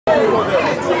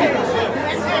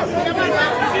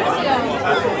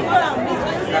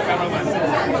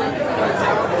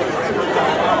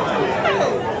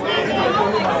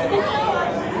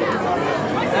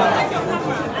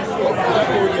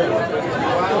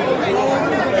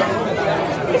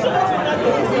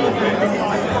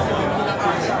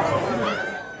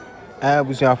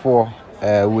For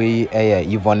we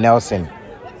Yvonne Nelson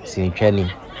sin training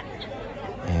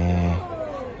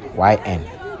YN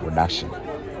production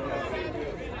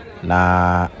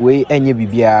na we enye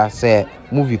bibia say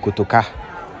movie KOTOKA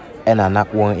na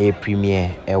one a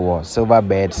premiere ewo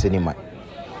Silverbird Cinema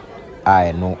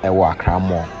no ewo Accra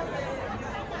Mall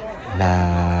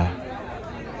na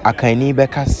akani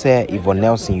beka say Yvonne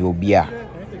Nelson yobia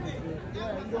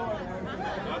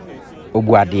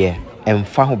obuade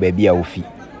emfa ho baby a ofi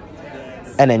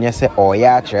ena nye se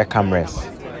oya kire cameras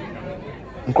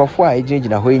nkrofo a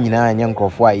ejina ho nyina anya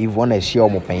nkrofo a Yvonne na hie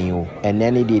omopan o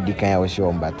ene ne de dikan a wo hie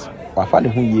ombat wafa ne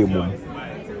ho yie mum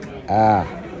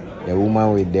the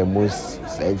woman with the most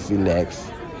sexy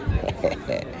legs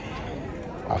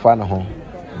wafa na ho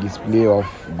display of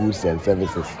goods and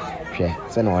services hwe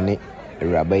se na one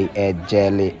rabai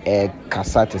jelly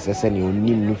kasa te se ne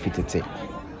onim no fitete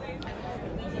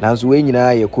nanso we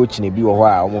nyina ye coach ne bi wo ho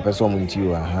a omo pese omo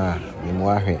ntiwo me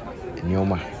mo ahwe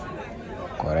nyoma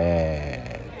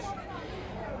correct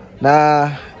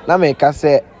na me ka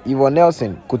se Yvonne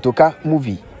Nelson KOTOKA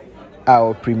movie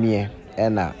our premiere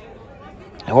na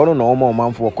hono no omo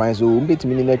manfo kwan so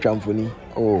mbetimi ni na twamfoni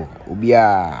obi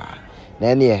a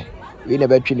na ne we na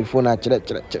betwe ni phone a kire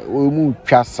o mu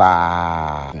twa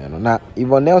saa na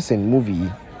Yvonne Nelson movie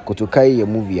KOTOKA ye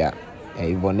movie a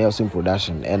Yvonne Nelson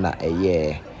production na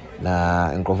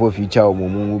na nkrofo feature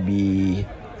omumu bi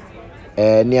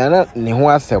ni ana ne ho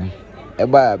asem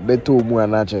eba beto mu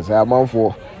ana chese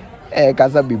amanfo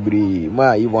kasa bibiri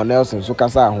ma Yvonne Nelson so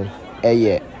kasa ho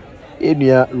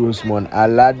enua Rosemond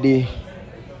Alade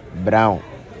Brown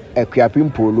Akuapem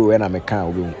Poloo na meka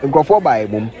obi nkrofo bae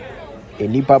mum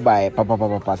enipa bae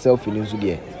papa selfie ni so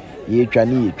de ye twa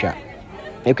ni ye twa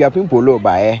Akuapem Poloo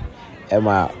bae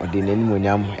ma ode nanim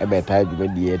onyam ebeta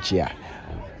dwumadi achi a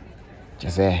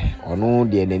chese onu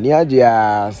de nani age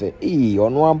a se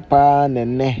onu ampa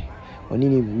nenne oni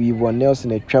ni Yvonne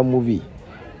Nelson atwa movie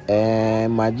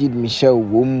Majid Michel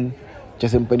wom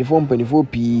chese mpanifo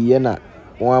pi na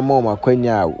won ma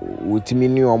makwanya wotimi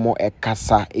ni omo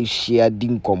ekasa ehia di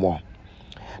nkomo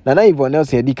na Yvonne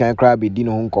Nelson edi kan kra be di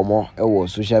no nkomo wo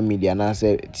social media na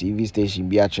se TV station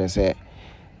bi a chese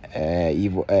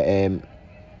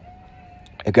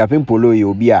Akuapem Poloo ye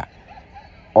obi a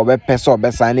obe peso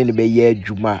obe signing ni be ye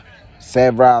adwuma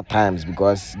several times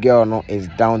because girl no is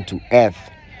down to earth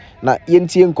na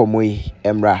yentie nkomo yi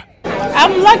emra.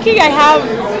 I'm lucky I have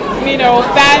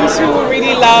fans who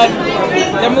really love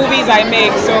the movies I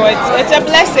make, so it's a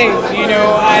blessing.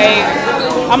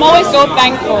 I'm always so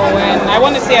thankful, and I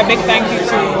want to say a big thank you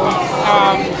to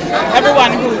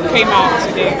everyone who came out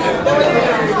today.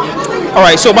 All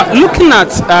right, so but looking at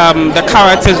the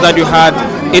characters that you had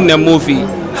in the movie,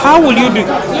 how will you do?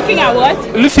 Looking at what?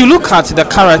 If you look at the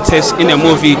characters in a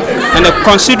movie and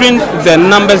considering the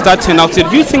numbers that turn out, do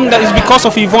you think that it's because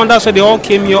of Yvonne that's why they all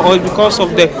came here, or because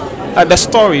of the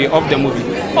story of the movie?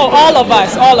 Oh, all of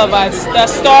us. The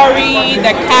story,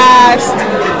 the cast.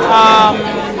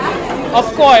 Of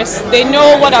course, they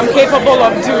know what I'm capable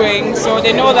of doing, so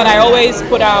they know that I always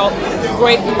put out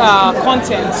great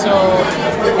content. So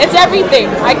it's everything.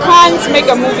 I can't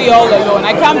make a movie all alone.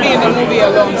 I can't be in a movie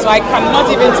alone, so I cannot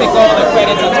even take all the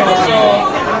credit at all. So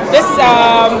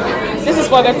this is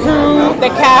for the crew, the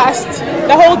cast,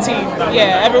 the whole team.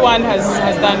 Yeah, everyone has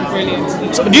done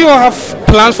brilliantly. So do you have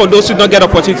plans for those who don't get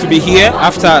opportunity to be here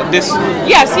after this?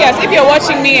 Yes. If you're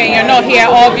watching me and you're not here,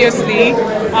 obviously,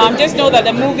 just know that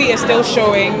the movie is still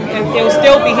showing, and it will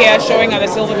still be here showing at the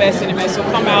Silverbird Cinema, so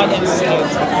come out and see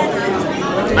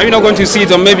it. Are you not going to see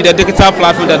it on maybe the digital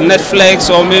platform, the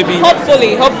Netflix, or maybe?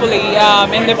 Hopefully,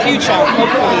 in the future,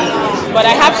 hopefully. But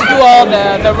I have to do all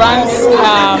the runs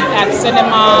at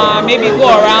cinema, maybe go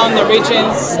around the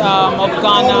regions of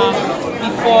Ghana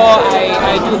before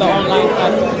I do the online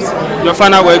platforms. Your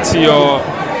final word to your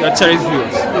cherished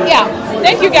viewers. Yeah,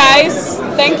 thank you guys.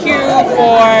 Thank you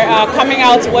for coming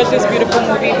out to watch this beautiful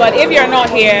movie. But if you're not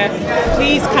here,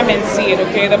 please come and see it,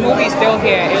 okay? The movie is still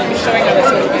here. It will be showing at the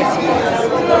Silverbird Cinema.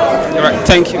 All right,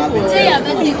 thank you.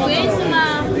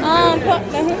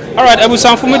 All right, Abu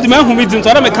Sam, for me, the man who meets him, so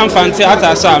I make fancy at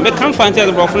us. Make fancy at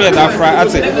the Brooklyn at Afra.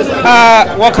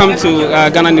 Welcome to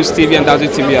Ghana News TV and Dazu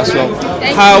TV as well.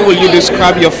 How will you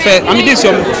describe your first? I mean, this is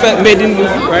your maiden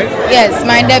movie, right? Yes,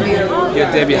 my debut. Your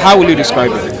debut. How will you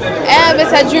describe it?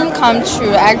 It's a dream come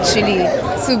true, actually,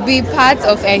 to be part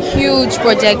of a huge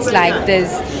project like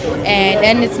this,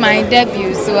 and it's my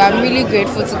debut. So I'm really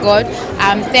grateful to God.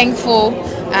 I'm thankful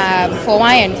for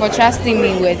Ryan for trusting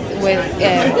me with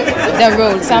the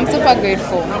role. So I'm super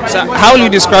grateful. So how will you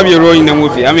describe your role in the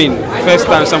movie? I mean, first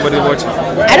time somebody watching.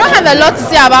 I don't have a lot to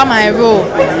say about my role.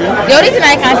 The only thing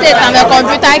I can say is I'm a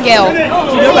computer girl.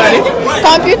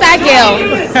 Computer girl.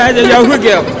 The Yahoo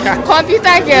girl.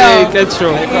 Computer girl. Yeah, that's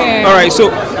true. Yeah. All right. So,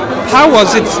 how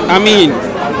was it? I mean,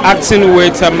 acting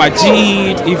with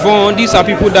Majid, Yvonne. These are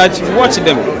people that you watched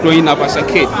them growing up as a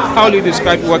kid. How will you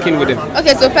describe working with them?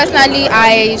 Okay, so personally,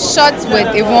 I shot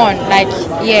with Yvonne,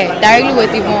 directly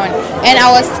with Yvonne, and I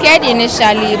was scared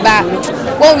initially, but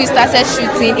when we started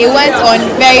shooting, it went on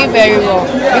very, very well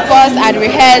because I'd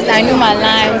rehearsed, I knew my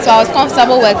lines, so I was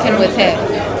comfortable working with her.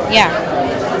 Yeah.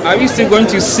 Are we still going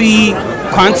to see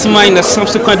Quantuma in the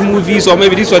subsequent movies, or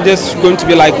maybe this was just going to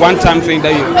be like one-time thing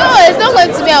that you? No, it's not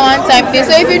going to be a one-time thing.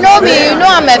 So if you know me, you know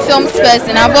I'm a films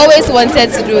person. I've always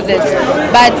wanted to do this,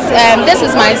 but this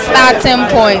is my starting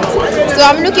point. So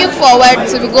I'm looking forward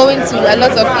to be going to a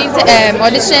lot of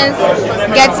auditions,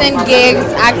 getting gigs,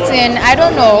 acting. I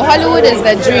don't know. Hollywood is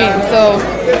the dream. So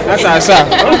that's our sir.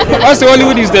 Also,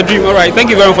 Hollywood is the dream. All right. Thank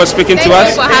you very much for speaking to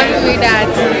us. Thank you for having me, Dad.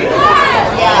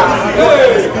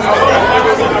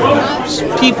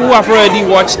 People who have already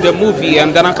watched the movie,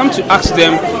 and then I come to ask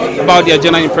them about their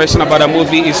general impression about the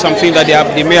movie is something that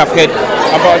they may have heard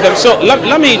about them. So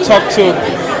let me talk to.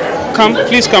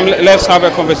 Please come. Let's have a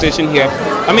conversation here.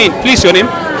 I mean, please, your name?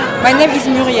 My name is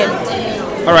Muriel.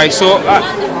 All right. So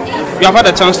you have had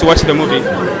a chance to watch the movie.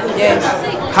 Yes.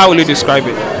 How will you describe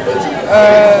it?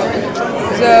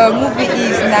 The movie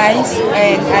is nice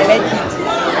and I like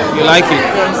it. You like it?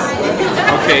 Yes.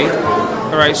 Okay.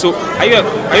 All right. So are you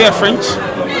a French?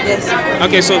 Yes.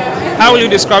 Okay. So how will you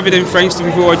describe it in French to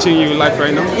people watching you live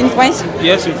right now? In French?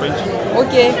 Yes, in French.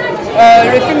 Ok.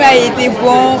 Le film a été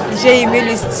bon. J'ai aimé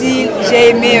le style. J'ai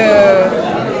aimé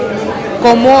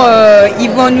comment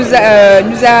Yvonne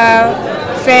nous a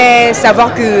fait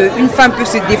savoir qu'une femme peut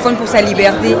se défendre pour sa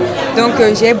liberté. Donc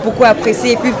j'ai beaucoup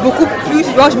apprécié. Et puis beaucoup plus,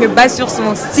 bon, je me base sur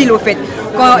son style au fait.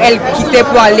 Quand elle quittait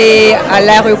pour aller à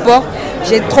l'aéroport,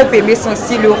 j'ai trop aimé son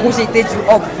style. Le rouge était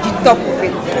du top au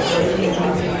fait.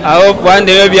 I hope one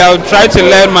day maybe I'll try to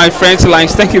learn my French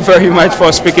lines. Thank you very much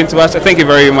for speaking to us. Thank you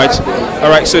very much. All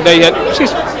right, so there you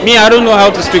have. Me, I don't know how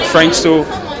to speak French, so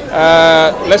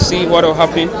let's see what will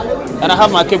happen. And I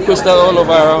have my Cape Coastal all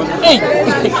over around. Hey!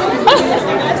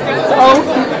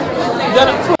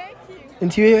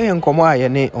 Nti ye nkomo a ye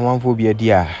ne omanfo bi adi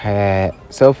a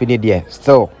selfie ne de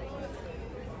still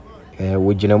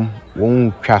woginam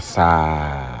won twa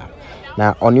saa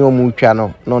na oni omu twa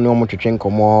no na oni omu twetwe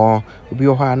nkomo obi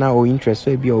ho a na o interest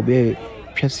so bi obi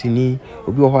twasini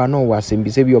obi ho a na o wasem bi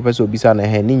se bi opese obi sa na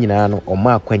he ni nyina no o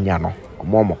ma akwanya no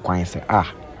omo kwan se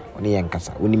oni ye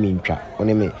nkasa oni mi ntwa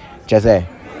oni mi chese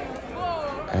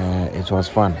it was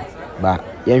fun but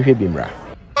yen hwe bimra.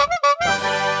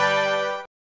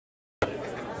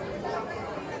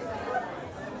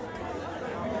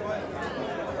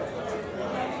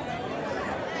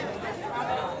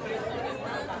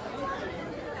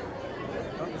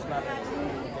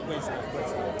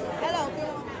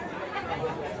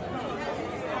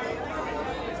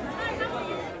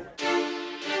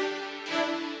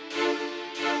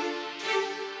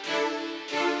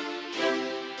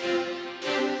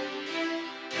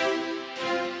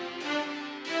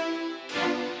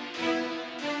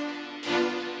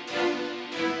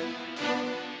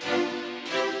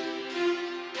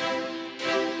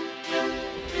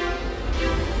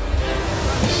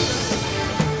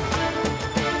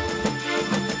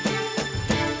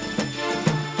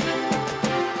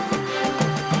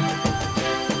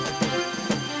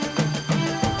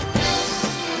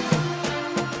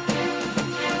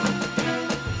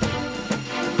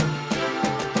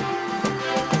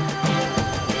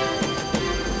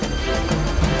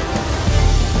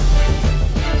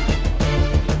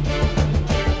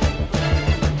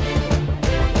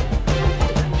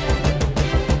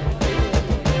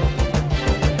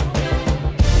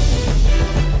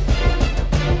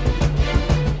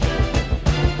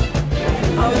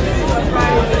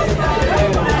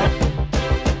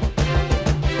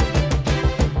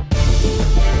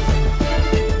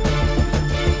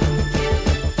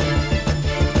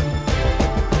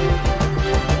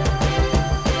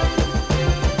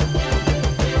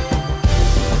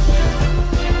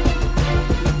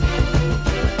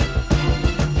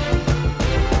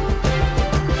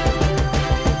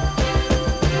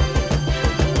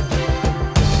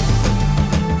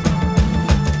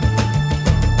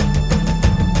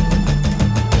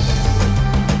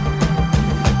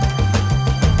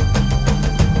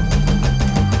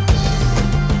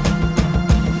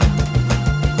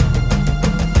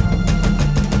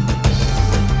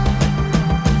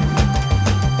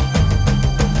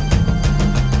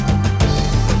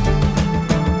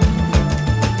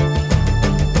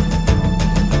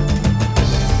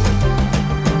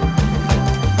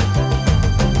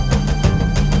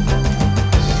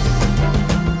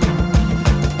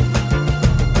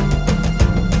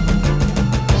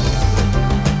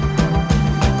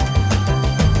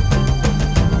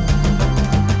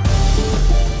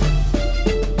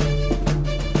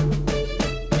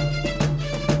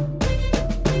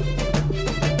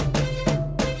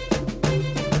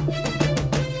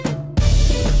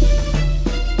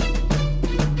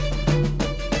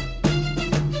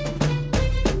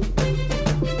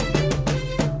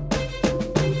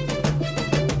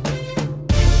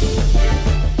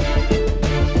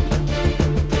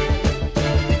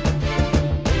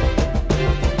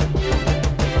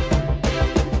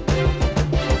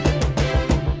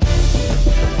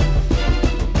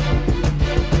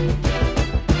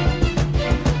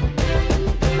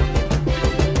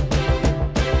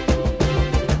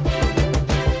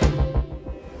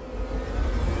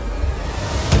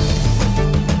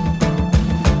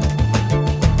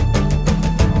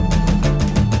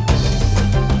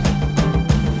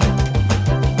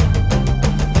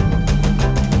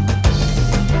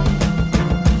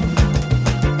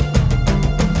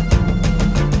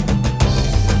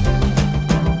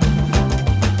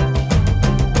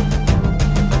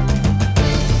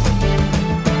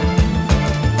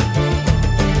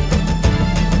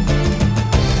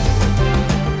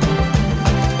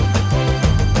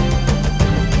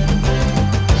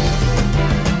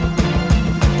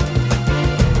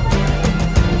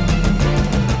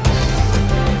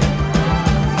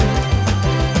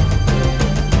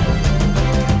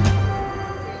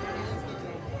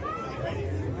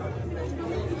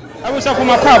 I was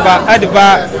from Akaba at the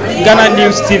Ghana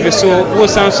News TV, so we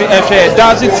sound so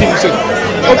Dazi TV. So,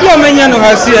 okay, Manyano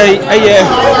has here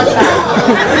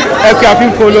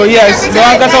Akuapem Poloo, yes, no,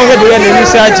 I got over the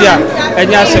Nisaja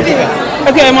and Yasabika.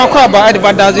 Okay, I'm Akaba at the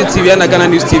Dazi TV and Ghana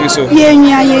News TV. So,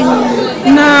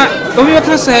 now, we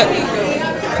can say,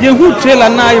 you who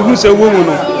trailer now, who's a woman.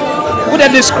 Would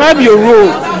I describe your role?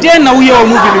 Then now we are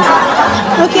moving.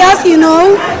 Okay, as you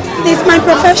know, this is my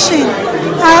profession.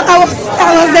 I was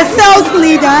the sales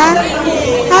leader.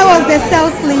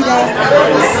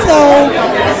 So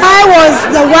I was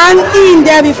the one in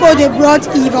there before they brought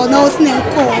Yvonne Nelson and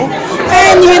Co.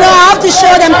 And you know, I have to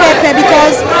show them pepper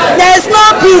because there is no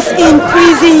peace in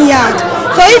prison yard.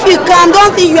 So if you come,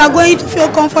 don't think you are going to feel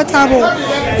comfortable.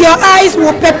 Your eyes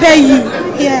will pepper you.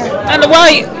 Yeah. And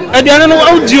why? I don't know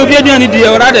how do you be doing it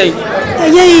already.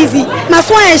 Yeah, easy. My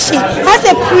swan is she. As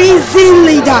a prison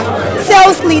leader,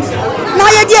 sales leader. Now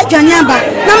you dear Janyamba.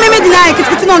 Now me deny it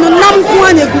no nam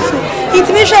kuan egufu.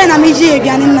 Intimation and amiji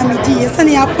ebianin na midi.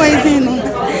 Sani ya poison.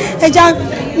 Eja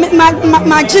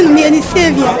Majid me any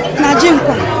savior. Majid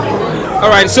kwa. All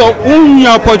right, so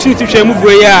your opportunity to move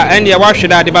where and you watch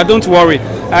that, but don't worry.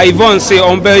 Yvonne say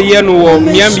on be no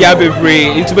miambia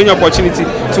bebre into any opportunity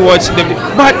to watch them.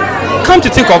 But come to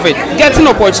think of it, getting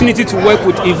opportunity to work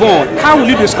with Yvonne, how will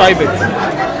you describe it?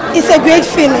 It's a great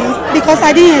feeling because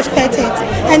I didn't expect it.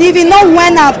 And even though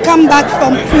when I've come back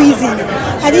from prison,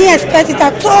 I didn't expect it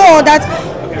at all that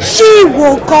she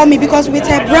will call me because with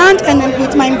her brand and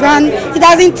with my brand, it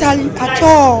doesn't tell you at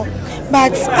all.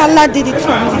 But Allah did it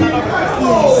for me.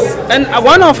 Yes. And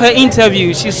one of her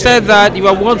interviews, she said that you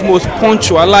are one most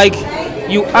punctual, like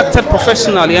you acted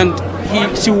professionally and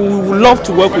she would love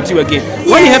to work with you again. Yes.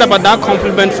 When you heard about that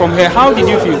compliment from her, how did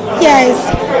you feel? Yes,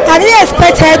 I didn't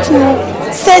expect her to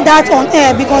say that on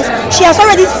air because she has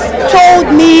already told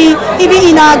me,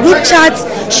 even in our group chat,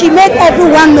 she made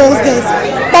everyone knows this.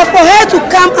 But for her to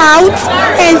come out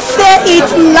and say it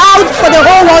loud for the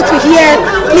whole world to hear,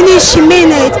 meaning she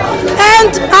meant it.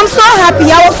 And I'm so happy.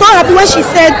 I was so happy when she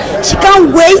said she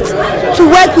can't wait to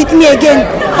work with me again.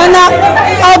 And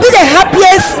I'll be the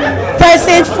happiest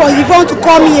person for Yvonne to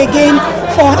call me again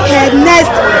for her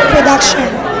next production.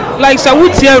 Like so,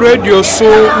 we hear radio,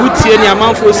 so we hear the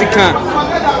amount for Sika.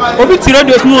 Obi ti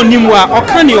radio no nimwa o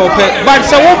kan e ope but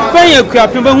so wo ban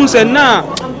Akuapem who say na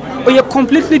o you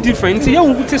completely different you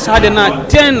who ti sa de na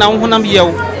den na honam ye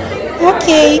wo.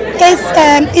 Okay, it's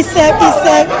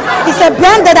a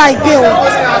brand that I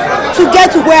built to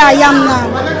get to where I am now.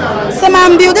 So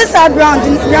I'm building this brand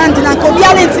na ko bi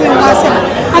ala ntimi wase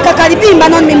akakari bi mba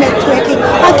non me network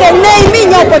and can name me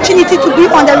an opportunity to be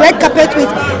on the red carpet with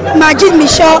Majid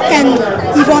Michel and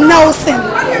Yvonne Nelson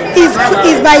is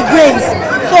by grace.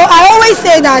 So I always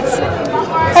say that so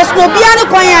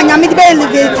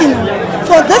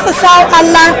this is how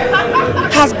Allah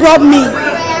has brought me.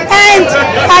 And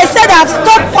I said I've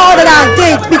stopped all that I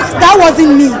did because that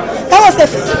wasn't me. That was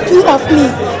a two of me.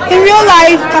 In real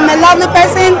life, I'm a lovely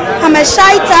person, I'm a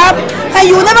shy type, and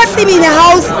you will never see me in a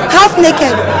house half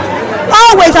naked.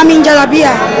 Always I'm in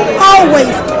Jalabia.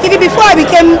 Always. Even before I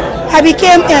became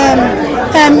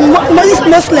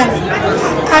Muslim,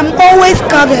 I'm always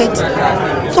covered.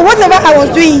 So whatever I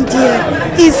was doing there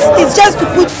is just to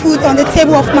put food on the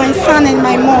table of my son and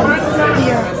my mom.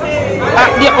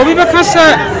 Yeah, Obiba can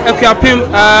say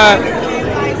Akuapem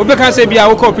Obiba can say be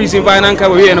our prison by Nanka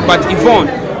but Yvonne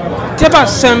Teba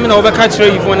Sam no catch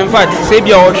Yvonne in fact say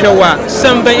be our show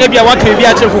some be what can be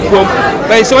at your home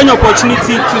but it's an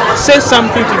opportunity to say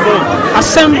something to Yvonne a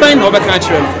some be no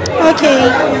catch. Okay.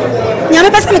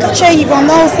 Nyame person can share Yvonne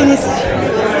Nelson is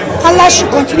Allah should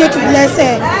continue to bless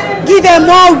her, give her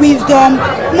more wisdom,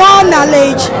 more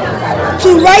knowledge,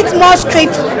 to write more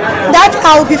scripts that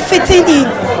I will be fitting in.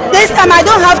 This time I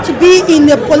don't have to be in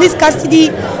the police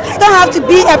custody. I don't have to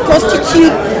be a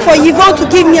prostitute for Yvonne to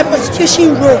give me a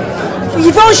prostitution role.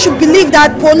 Yvonne should believe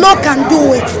that Poloo can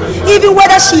do it, even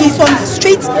whether she is on the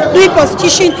streets doing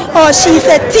prostitution or she is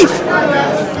a thief.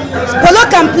 Poloo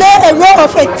can play a role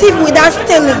of a thief without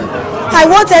stealing. I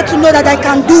want her to know that I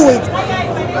can do it.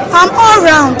 I'm all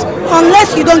round,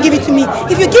 unless you don't give it to me.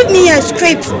 If you give me a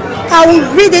script, I will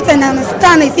read it and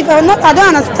understand it. If I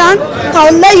don't understand,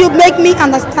 I'll let you make me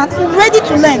understand. I'm ready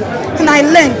to learn, and I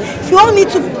learn. If you want me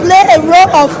to play a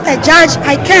role of a judge,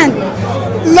 I can.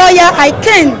 Lawyer, I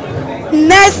can.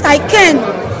 Nurse, I can.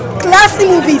 Classy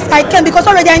movies, I can, because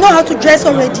already I know how to dress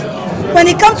already. When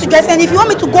it comes to dress, and if you want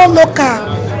me to go local,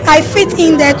 I fit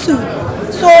in there too.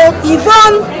 So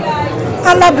Yvonne,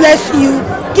 Allah bless you.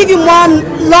 Give you more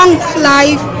long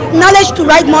life, knowledge to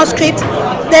write more scripts,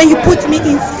 then you put me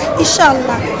in.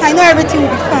 Inshallah, I know everything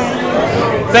will be fine.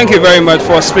 Thank you very much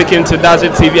for speaking to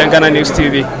Dazzit TV and Ghana News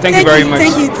TV. Thank you very much.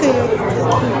 Thank you too.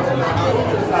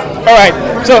 All right.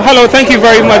 So, hello. Thank you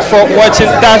very much for watching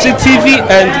Dazzit TV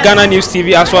and Ghana News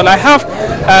TV as well. I have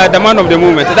the man of the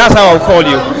moment. That's how I'll call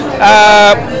you.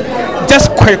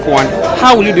 Just quick one.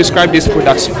 How will you describe this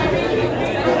production?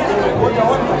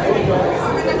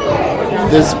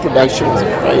 This production is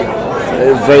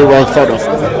very well thought of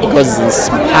because it's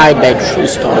inspired by a true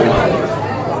story.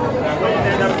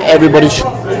 Everybody should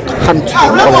come to the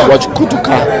mall and watch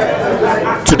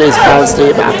KOTOKA. Today's Father's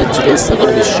Day, but after today it's going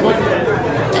to be shown.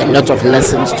 A lot of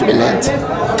lessons to be learned.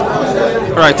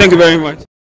 All right, thank you very much.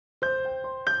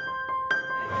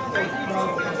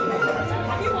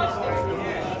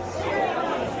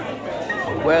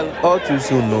 Well, all too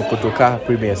soon, no KOTOKA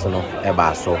Premieres no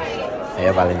eba so.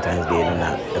 Valentine's Day no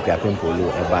na Akuapem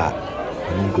Poloo eba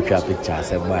ni kutwa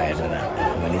pictures eba e no na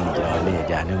mani ni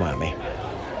ja ne mame.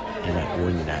 Na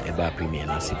woni na eba premiere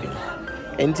na sibi no.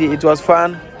 Enti it was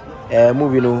fun.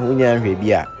 Movie no unya nhwe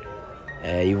bia.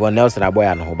 Yvonne Nelson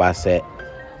aboya no ba se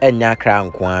enya Accra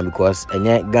nko because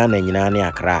enye Ghana nyina ne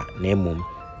Accra na emum.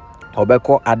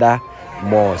 Obeko ada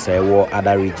more say wo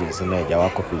other regions na eja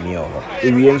wako premiere ho.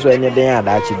 Ewie nso enye den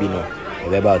ada achi bi no.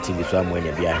 Ebeba TV so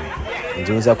amanya bia hwe.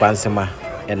 Nti unse kwansema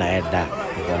na eda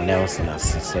Yvonne Nelson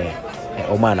asese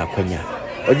o ma na kwanya.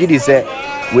 Ogidi se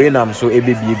we nam so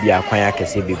ebebie bia kwan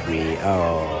akese bebre.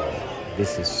 Oh,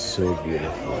 this is so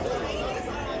beautiful.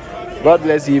 God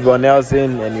bless you, Yvonne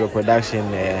Nelson, and your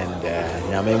production, and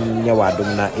nyame nya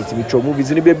wadom na etimi tro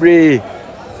movies ni bebre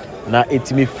na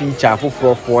etimi feature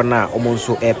for na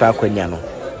omonso epa kwanya no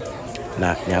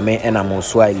na nyame ena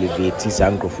monso elevate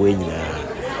sankrofo enyina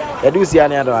edu sia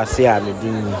ne ado ase a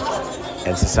medin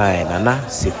ensisan nana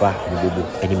sefa mbobo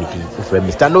enimidin ufre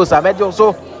Mr. No Samejo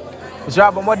so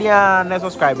usra bomodia na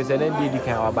subscribe se na ndi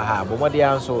kan waba ha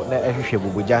bomodia so na ehwehwe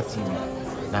boboja TV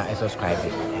na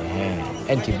subscribe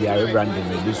enti bia rebranding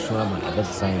me be so ama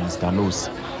adesign Mr. No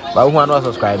ba who no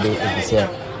subscribe if say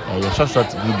short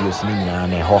videos ni nyina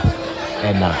na ho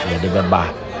na ye de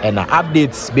ba na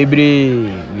updates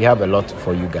baby, we have a lot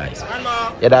for you guys.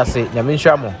 Yeah, that's it. Nyame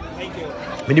nhwa mo.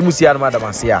 Me di musia no madam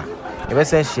asia. You be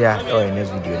send share in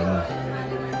next video ni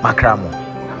makramo.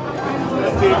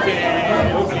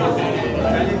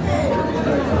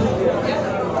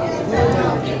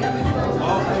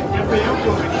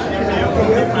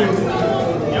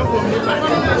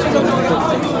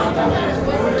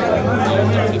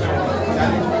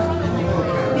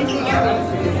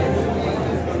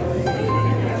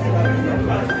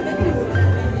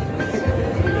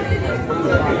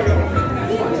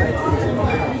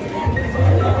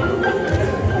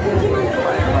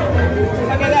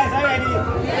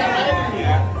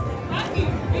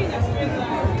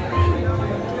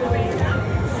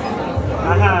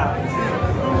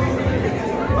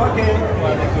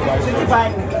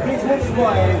 Please move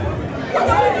forward.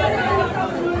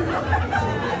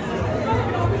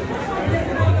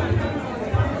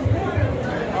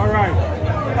 All right.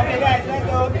 Okay, guys, let's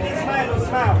go. Please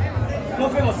smile.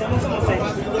 Move him. 1, 2,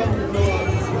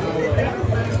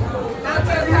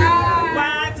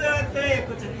 3.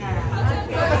 Put your hand.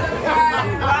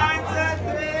 1,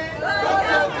 2, 3.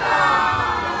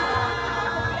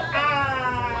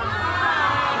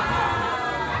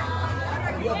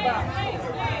 You're back.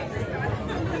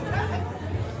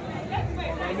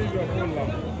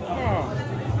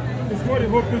 It's got a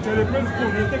whole picture. The principal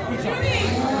will take picture.